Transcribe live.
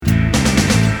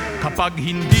Kapag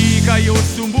hindi kayo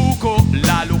sumuko,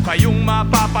 lalo kayong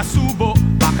mapapasubo.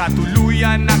 Baka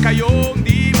tuluyan na kayong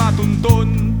di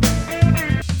matunton.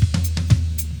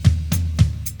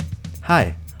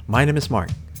 Hi, my name is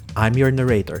Mark. I'm your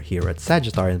narrator here at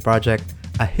Sagittarian Project,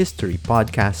 a history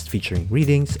podcast featuring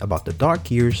readings about the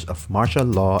dark years of martial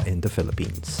law in the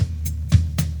Philippines.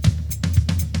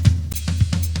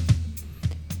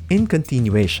 In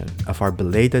continuation of our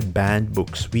belated Banned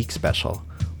Books Week special,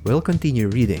 we'll continue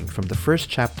reading from the first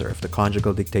chapter of The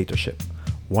Conjugal Dictatorship,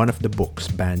 one of the books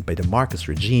banned by the Marcos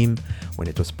regime when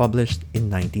it was published in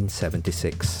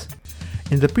 1976.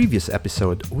 In the previous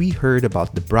episode, we heard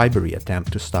about the bribery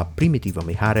attempt to stop Primitivo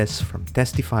Mijares from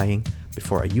testifying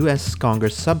before a U.S.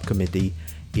 Congress subcommittee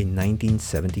in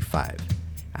 1975,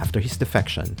 after his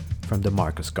defection from the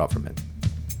Marcos government.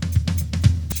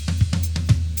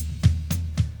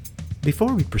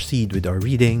 Before we proceed with our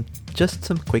reading, just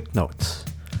some quick notes.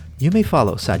 You may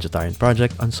follow Sagittarian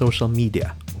Project on social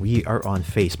media. We are on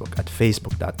Facebook at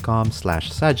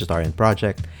facebook.com/Sagittarian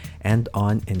Project and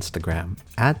on Instagram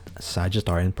at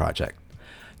Sagittarian Project.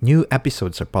 New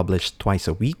episodes are published twice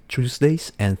a week,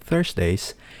 Tuesdays and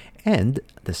Thursdays, and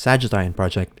the Sagittarian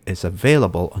Project is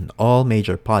available on all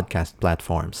major podcast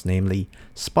platforms, namely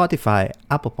Spotify,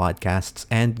 Apple Podcasts,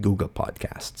 and Google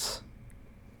Podcasts.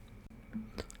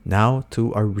 Now to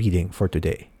our reading for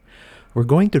today. We're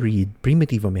going to read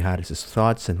Primitivo Mijares'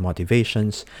 thoughts and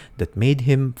motivations that made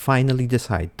him finally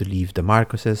decide to leave the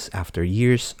Marcoses after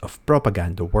years of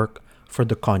propaganda work for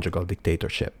the conjugal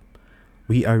dictatorship.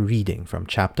 We are reading from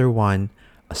Chapter 1,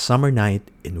 A Summer Night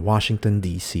in Washington,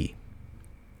 D.C.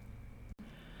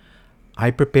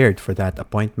 I prepared for that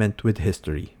appointment with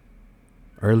history.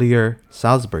 Earlier,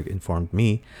 Salzberg informed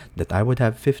me that I would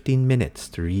have 15 minutes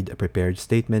to read a prepared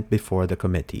statement before the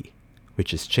committee,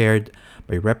 which is chaired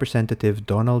by Representative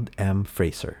Donald M.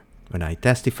 Fraser, when I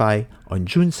testify on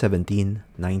June 17,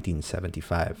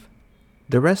 1975.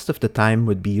 The rest of the time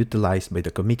would be utilized by the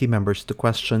committee members to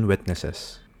question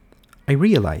witnesses. I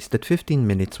realized that 15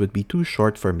 minutes would be too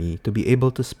short for me to be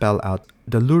able to spell out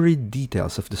the lurid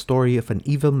details of the story of an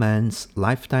evil man's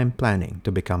lifetime planning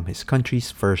to become his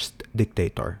country's first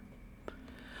dictator.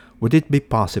 Would it be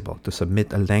possible to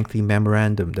submit a lengthy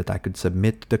memorandum that I could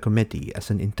submit to the committee as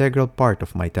an integral part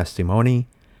of my testimony?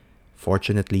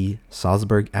 Fortunately,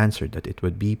 Salzberg answered that it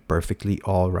would be perfectly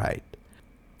all right.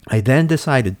 I then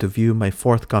decided to view my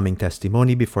forthcoming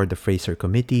testimony before the Fraser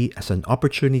Committee as an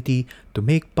opportunity to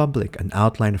make public an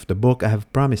outline of the book I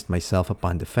have promised myself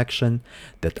upon defection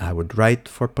that I would write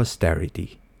for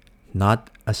posterity, not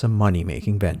as a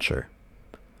money-making venture.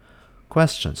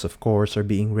 Questions, of course, are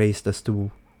being raised as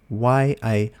to why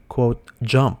I, quote,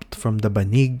 jumped from the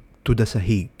banig to the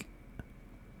sahig.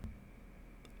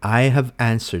 I have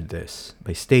answered this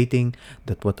by stating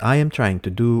that what I am trying to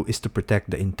do is to protect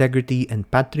the integrity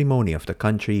and patrimony of the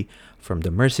country from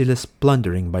the merciless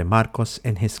plundering by Marcos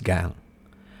and his gang.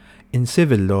 In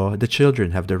civil law, the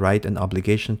children have the right and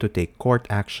obligation to take court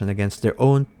action against their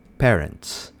own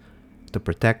parents to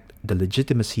protect the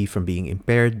legitimacy from being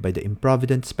impaired by the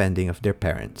improvident spending of their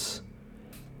parents.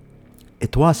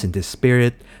 It was in this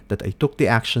spirit that I took the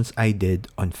actions I did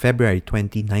on February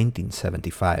 20,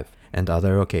 1975, and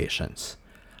other occasions.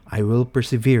 I will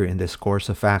persevere in this course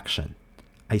of action.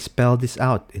 I spell this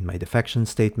out in my defection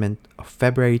statement of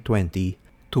February 20,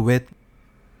 to wit,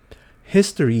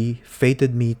 history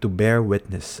fated me to bear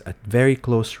witness at very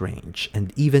close range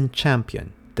and even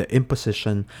champion the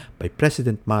imposition by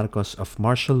President Marcos of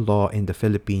martial law in the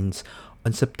Philippines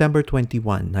on September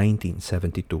 21,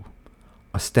 1972.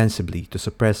 Ostensibly to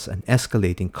suppress an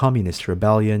escalating communist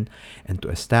rebellion and to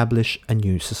establish a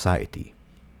new society.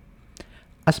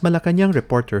 As Malacanang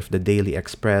reporter of the Daily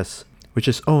Express, which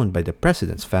is owned by the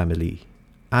President's family,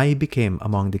 I became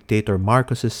among Dictator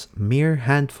Marcos's mere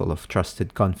handful of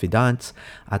trusted confidants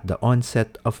at the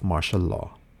onset of martial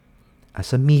law.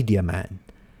 As a media man,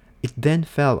 it then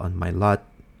fell on my lot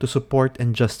to support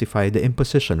and justify the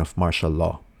imposition of martial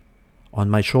law. On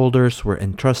my shoulders were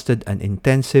entrusted an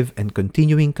intensive and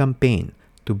continuing campaign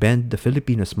to bend the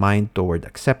Filipinos' mind toward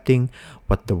accepting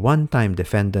what the one-time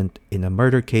defendant in a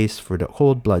murder case for the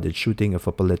cold-blooded shooting of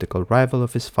a political rival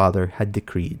of his father had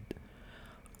decreed.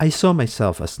 I saw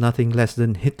myself as nothing less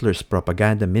than Hitler's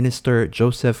propaganda minister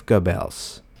Joseph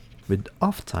Goebbels, with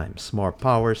oft-times more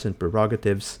powers and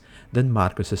prerogatives than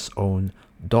Marcos's own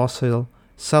docile,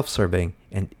 self-serving,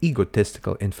 and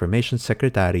egotistical information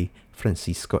secretary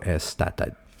Francisco S.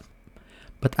 Tatad.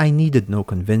 But I needed no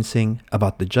convincing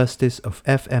about the justice of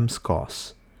FM's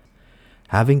cause.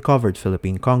 Having covered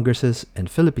Philippine Congresses and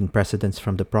Philippine presidents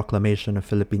from the proclamation of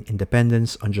Philippine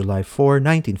independence on July 4,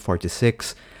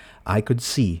 1946, I could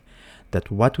see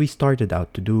that what we started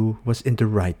out to do was in the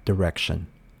right direction.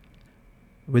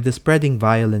 With the spreading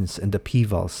violence and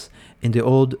upheavals in the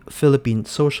old Philippine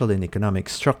social and economic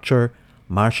structure,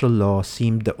 martial law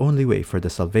seemed the only way for the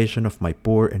salvation of my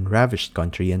poor and ravished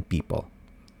country and people.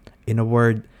 In a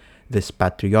word, this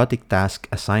patriotic task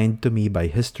assigned to me by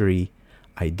history,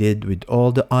 I did with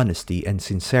all the honesty and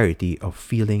sincerity of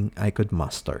feeling I could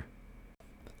muster.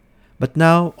 But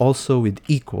now, also with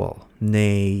equal,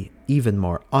 nay, even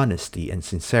more honesty and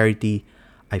sincerity,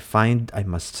 I find I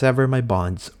must sever my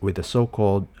bonds with the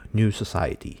so-called New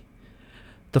Society.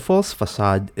 The false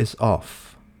facade is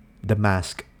off. The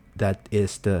mask that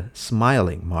is the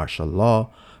smiling martial law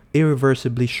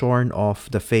irreversibly shorn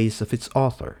off the face of its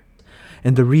author,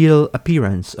 and the real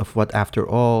appearance of what after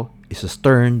all is a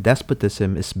stern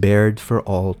despotism is bared for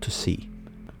all to see.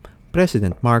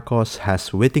 President Marcos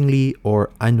has wittingly or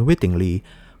unwittingly,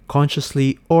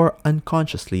 consciously or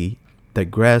unconsciously,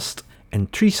 digressed and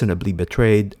treasonably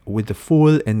betrayed with the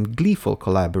full and gleeful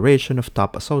collaboration of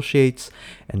top associates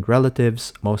and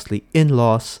relatives, mostly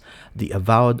in-laws, the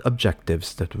avowed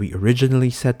objectives that we originally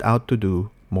set out to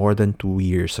do more than 2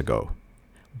 years ago.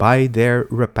 By their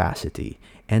rapacity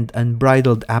and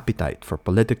unbridled appetite for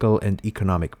political and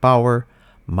economic power,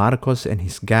 Marcos and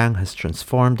his gang has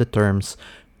transformed the terms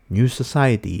New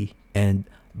Society and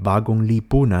Bagong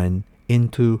Lipunan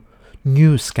into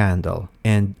New Scandal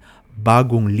and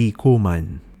Bagong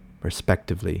Likuman,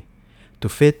 respectively, to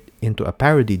fit into a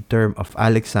parodied term of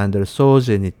Alexander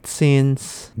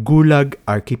Solzhenitsyn's Gulag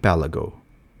Archipelago,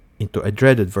 into a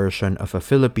dreaded version of a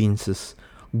Philippines'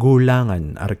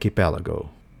 Gulangan Archipelago.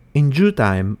 In due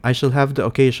time, I shall have the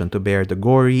occasion to bear the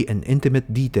gory and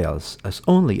intimate details as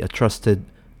only a trusted,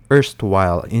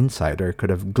 erstwhile insider could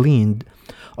have gleaned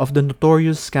of the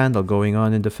notorious scandal going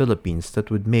on in the Philippines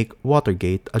that would make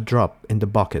Watergate a drop in the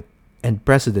bucket and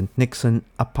President Nixon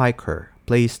a piker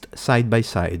placed side by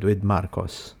side with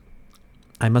Marcos.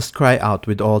 I must cry out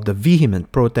with all the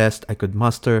vehement protest I could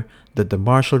muster that the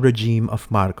martial regime of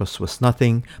Marcos was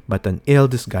nothing but an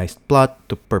ill-disguised plot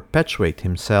to perpetuate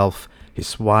himself,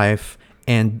 his wife,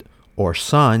 and or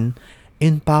son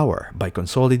in power by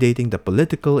consolidating the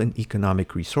political and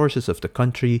economic resources of the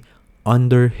country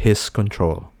under his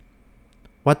control.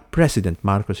 What President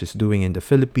Marcos is doing in the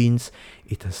Philippines,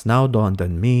 it has now dawned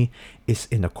on me, is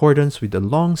in accordance with a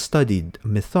long-studied,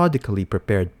 methodically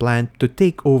prepared plan to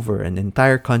take over an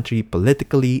entire country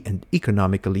politically and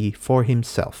economically for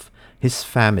himself, his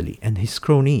family, and his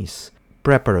cronies,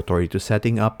 preparatory to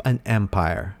setting up an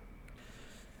empire.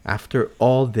 After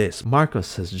all this,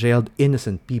 Marcos has jailed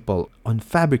innocent people on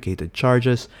fabricated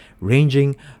charges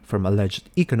ranging from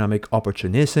alleged economic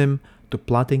opportunism to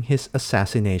plotting his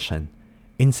assassination.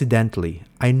 Incidentally,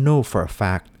 I know for a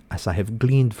fact, as I have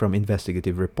gleaned from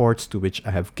investigative reports to which I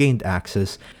have gained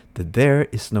access, that there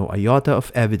is no iota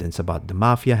of evidence about the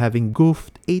mafia having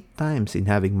goofed 8 times in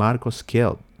having Marcos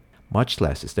killed. Much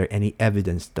less is there any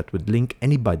evidence that would link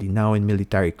anybody now in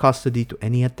military custody to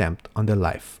any attempt on the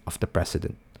life of the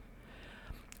president.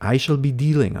 I shall be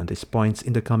dealing on these points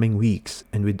in the coming weeks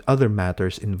and with other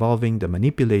matters involving the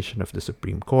manipulation of the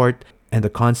Supreme Court and the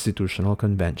Constitutional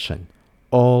Convention,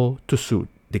 all to suit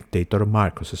Dictator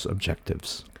Marcos's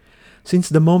objectives. Since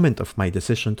the moment of my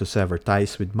decision to sever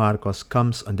ties with Marcos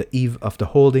comes on the eve of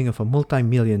the holding of a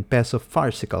multi-million peso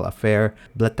farcical affair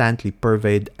blatantly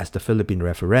purveyed as the Philippine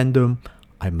referendum,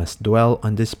 I must dwell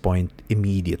on this point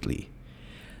immediately.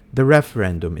 The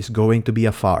referendum is going to be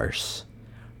a farce.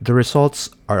 The results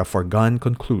are a foregone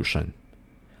conclusion.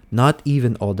 Not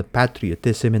even all the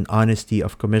patriotism and honesty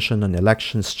of Commission on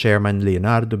Elections Chairman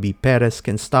Leonardo B. Perez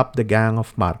can stop the gang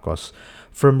of Marcos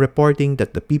from reporting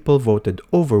that the people voted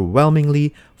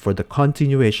overwhelmingly for the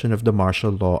continuation of the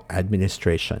martial law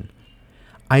administration.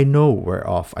 I know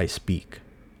whereof I speak.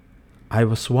 I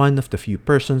was one of the few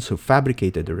persons who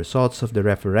fabricated the results of the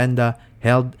referenda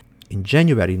held in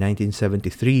January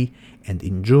 1973 and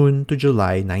in June to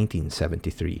July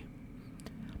 1973.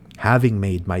 Having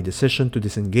made my decision to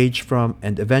disengage from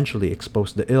and eventually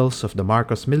expose the ills of the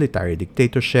Marcos military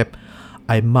dictatorship,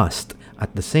 I must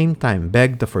at the same time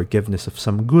beg the forgiveness of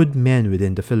some good men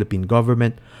within the Philippine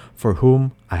government for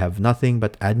whom I have nothing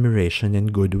but admiration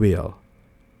and goodwill.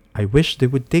 I wish they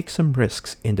would take some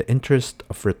risks in the interest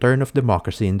of return of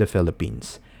democracy in the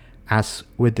Philippines, as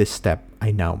with this step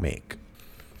I now make.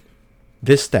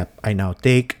 This step I now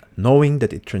take, knowing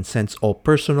that it transcends all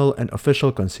personal and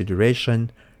official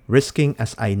consideration, risking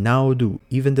as I now do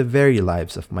even the very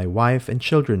lives of my wife and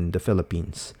children in the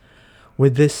Philippines.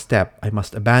 With this step, I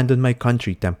must abandon my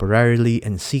country temporarily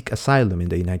and seek asylum in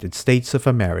the United States of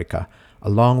America,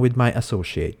 along with my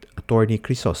associate, Attorney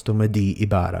Crisostomo D.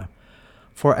 Ibarra.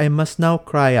 For I must now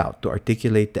cry out to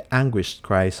articulate the anguished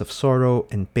cries of sorrow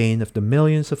and pain of the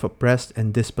millions of oppressed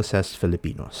and dispossessed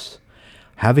Filipinos.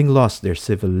 Having lost their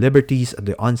civil liberties at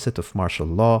the onset of martial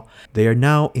law, they are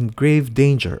now in grave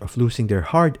danger of losing their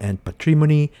hard-earned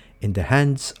patrimony in the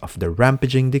hands of the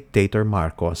rampaging dictator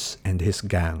Marcos and his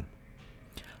gang.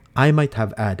 I might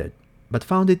have added, but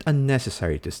found it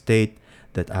unnecessary to state,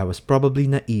 that I was probably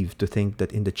naive to think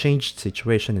that in the changed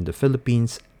situation in the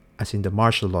Philippines, as in the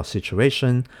martial law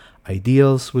situation,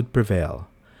 ideals would prevail.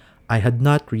 I had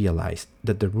not realized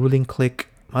that the ruling clique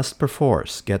must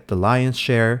perforce get the lion's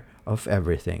share of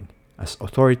everything, as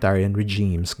authoritarian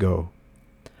regimes go.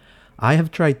 I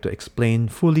have tried to explain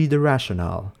fully the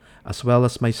rationale, as well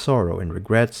as my sorrow and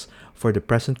regrets for the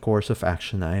present course of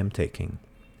action I am taking,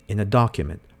 in a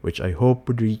document which I hope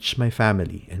would reach my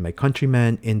family and my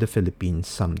countrymen in the Philippines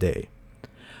someday.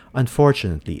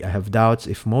 Unfortunately, I have doubts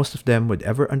if most of them would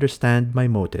ever understand my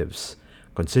motives,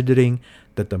 considering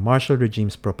that the martial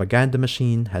regime's propaganda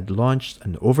machine had launched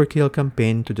an overkill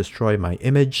campaign to destroy my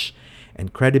image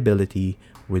and credibility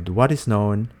with what is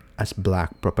known as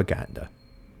black propaganda.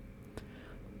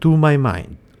 To my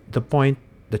mind, the point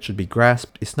that should be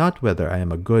grasped is not whether I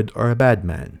am a good or a bad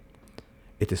man.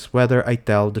 It is whether I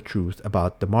tell the truth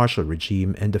about the martial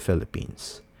regime in the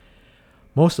Philippines.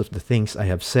 Most of the things I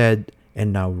have said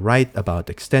and now write about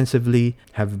extensively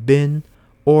have been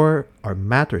or are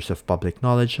matters of public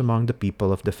knowledge among the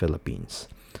people of the Philippines.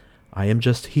 I am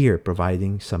just here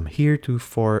providing some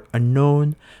heretofore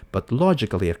unknown but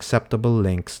logically acceptable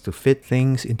links to fit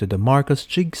things into the Marcos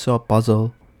jigsaw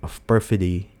puzzle of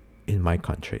perfidy in my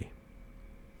country.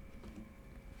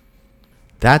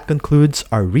 That concludes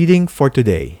our reading for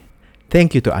today.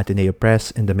 Thank you to Ateneo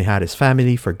Press and the Mijares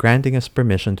family for granting us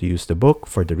permission to use the book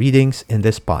for the readings in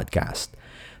this podcast.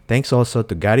 Thanks also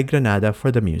to Gary Granada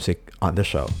for the music on the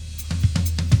show.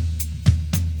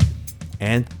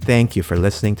 And thank you for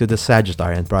listening to the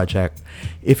Sagittarian Project.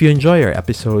 If you enjoy our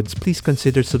episodes, please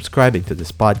consider subscribing to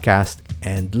this podcast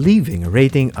and leaving a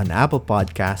rating on Apple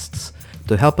Podcasts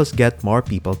to help us get more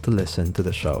people to listen to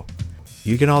the show.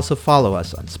 You can also follow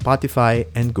us on Spotify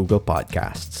and Google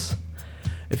Podcasts.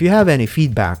 If you have any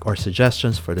feedback or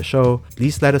suggestions for the show,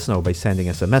 please let us know by sending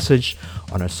us a message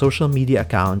on our social media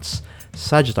accounts,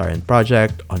 Sagittarian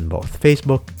Project on both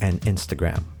Facebook and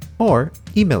Instagram, or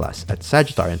email us at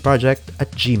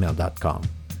sagittarianproject@gmail.com.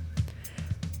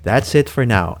 That's it for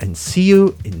now, and see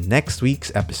you in next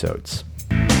week's episodes.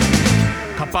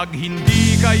 Kapag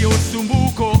hindi kayo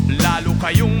sumuko, lalo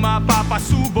kayong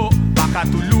mapapasubo. Baka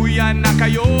tuluyan na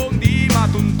kayong di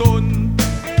matunton.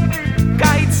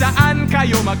 Kahit saan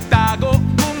kayo magtago,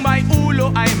 kung may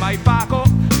ulo ay may pako.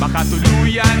 Baka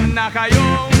tuluyan na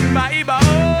kayong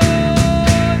maibaon.